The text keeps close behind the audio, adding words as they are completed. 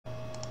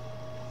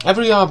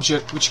Every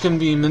object which can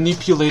be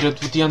manipulated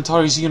with the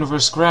Antares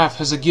Universe graph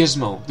has a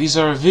gizmo. These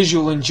are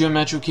visual and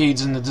geometric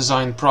aids in the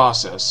design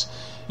process.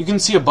 You can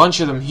see a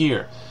bunch of them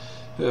here.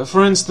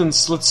 For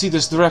instance, let's see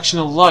this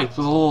directional light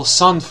with a little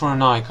sun for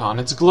an icon.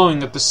 It's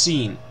glowing at the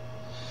scene.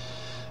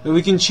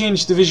 We can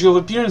change the visual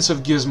appearance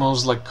of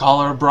gizmos like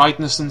color,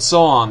 brightness, and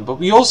so on, but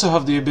we also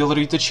have the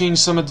ability to change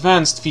some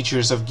advanced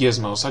features of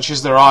gizmos, such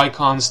as their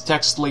icons,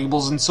 text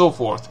labels, and so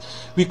forth.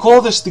 We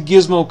call this the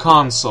gizmo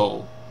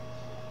console.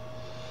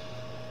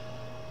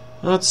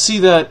 Let's see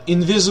that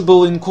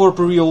invisible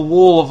incorporeal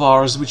wall of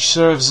ours which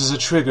serves as a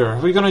trigger.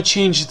 We're gonna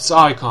change its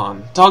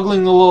icon.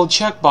 Toggling the little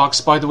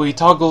checkbox, by the way,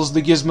 toggles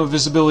the gizmo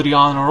visibility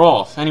on or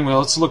off. Anyway,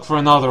 let's look for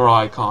another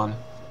icon.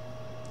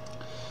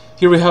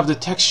 Here we have the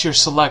texture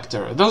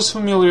selector. Those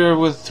familiar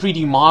with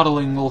 3D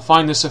modeling will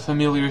find this a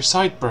familiar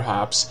sight,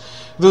 perhaps.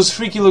 Those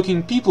freaky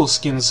looking people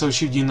skins, so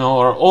should you know,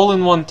 are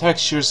all-in-one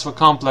textures for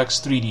complex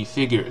 3D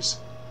figures.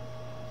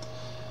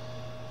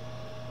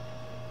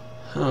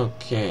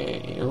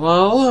 Okay,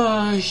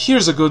 well,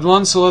 here's a good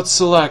one, so let's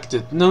select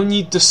it. No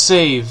need to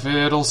save,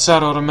 it'll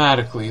set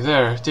automatically.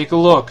 There, take a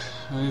look.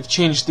 We've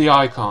changed the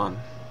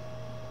icon.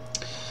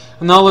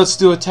 Now let's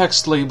do a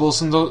text label,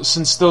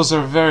 since those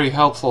are very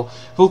helpful.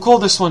 We'll call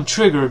this one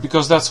Trigger,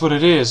 because that's what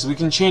it is. We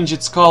can change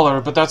its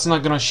color, but that's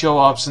not going to show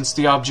up since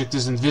the object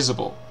is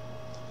invisible.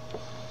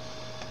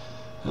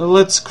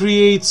 Let's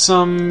create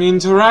some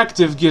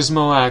interactive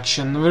gizmo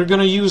action. We're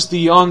going to use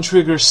the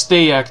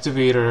OnTrigger-Stay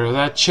activator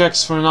that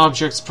checks for an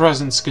object's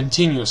presence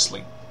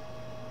continuously.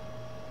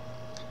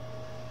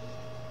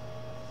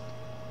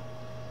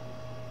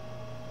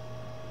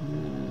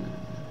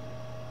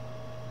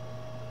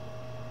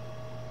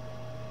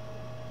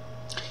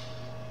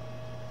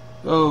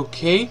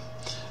 Okay,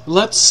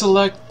 let's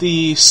select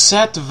the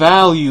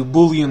setValue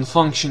boolean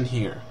function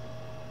here.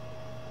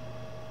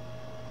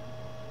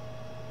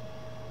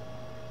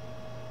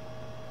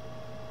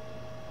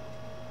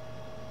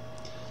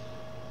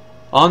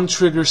 On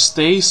trigger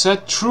stay,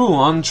 set true.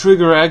 On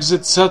trigger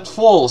exit, set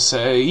false.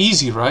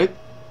 Easy, right?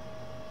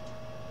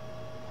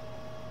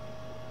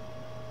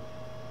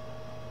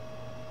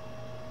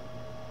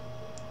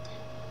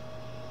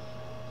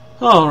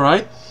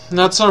 Alright,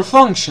 that's our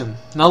function.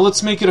 Now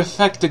let's make it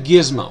affect a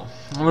gizmo.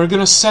 And we're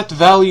gonna set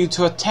value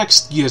to a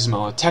text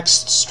gizmo, a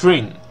text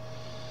string.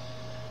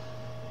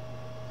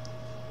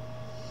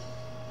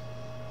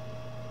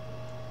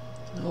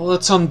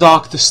 Let's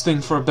undock this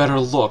thing for a better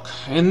look.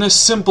 In this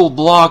simple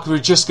block, we're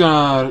just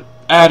gonna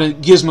add a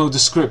gizmo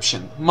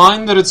description.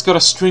 Mind that it's got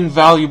a string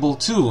variable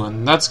too,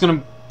 and that's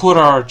gonna put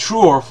our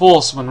true or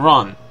false when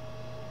run.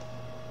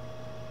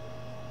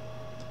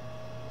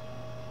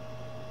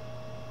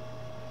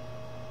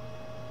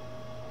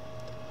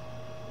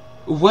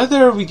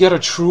 Whether we get a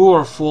true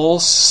or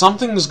false,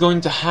 something is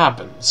going to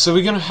happen, so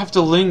we're gonna have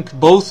to link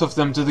both of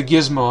them to the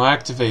gizmo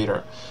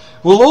activator.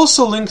 We'll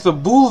also link the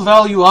bool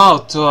value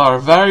out to our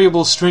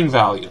variable string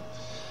value.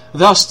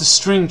 Thus, the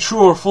string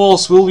true or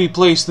false will be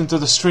placed into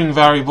the string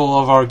variable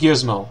of our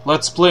gizmo.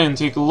 Let's play and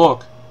take a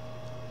look.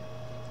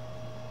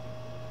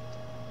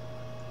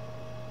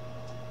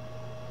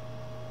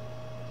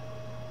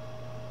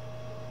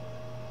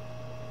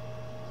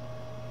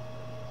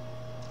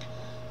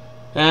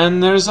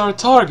 And there's our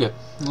target.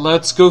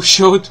 Let's go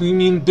show it we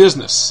mean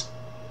business.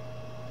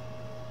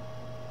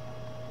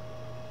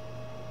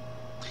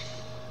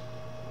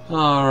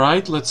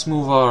 Alright, let's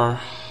move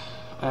our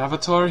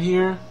avatar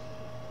here.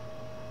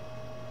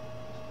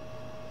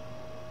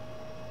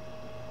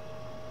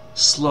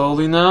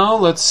 Slowly now,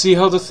 let's see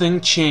how the thing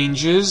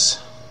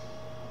changes.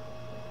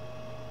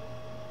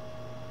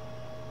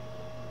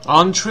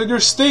 On trigger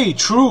stay,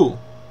 true.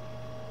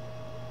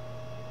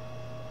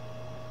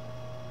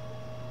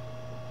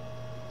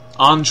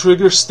 On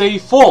trigger stay,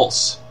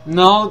 false.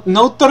 Now,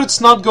 note that it's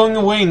not going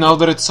away now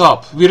that it's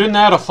up. We didn't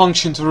add a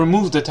function to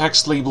remove the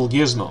text label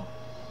gizmo.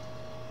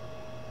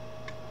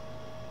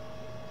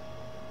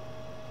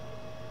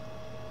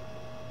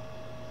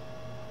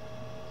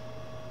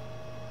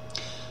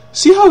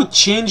 See how it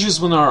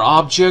changes when our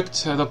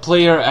object, the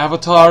player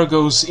avatar,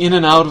 goes in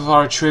and out of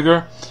our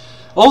trigger?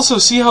 Also,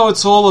 see how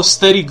it's all a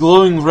steady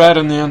glowing red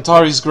on the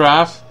Antares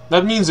graph?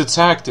 That means it's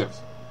active.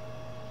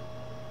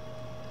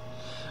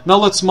 Now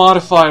let's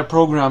modify our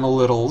program a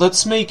little.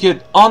 Let's make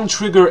it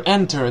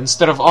OnTrigger-Enter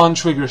instead of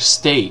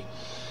OnTrigger-Stay.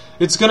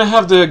 It's going to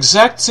have the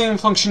exact same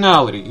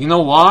functionality. You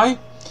know why?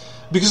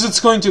 Because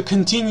it's going to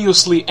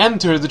continuously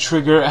enter the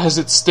trigger as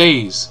it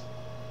stays.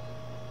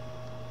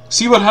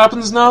 See what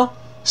happens now?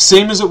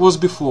 Same as it was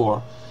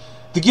before.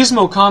 The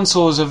Gizmo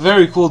console is a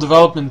very cool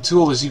development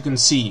tool, as you can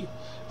see.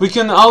 We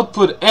can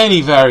output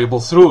any variable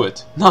through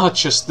it, not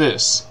just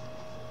this.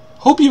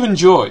 Hope you've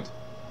enjoyed.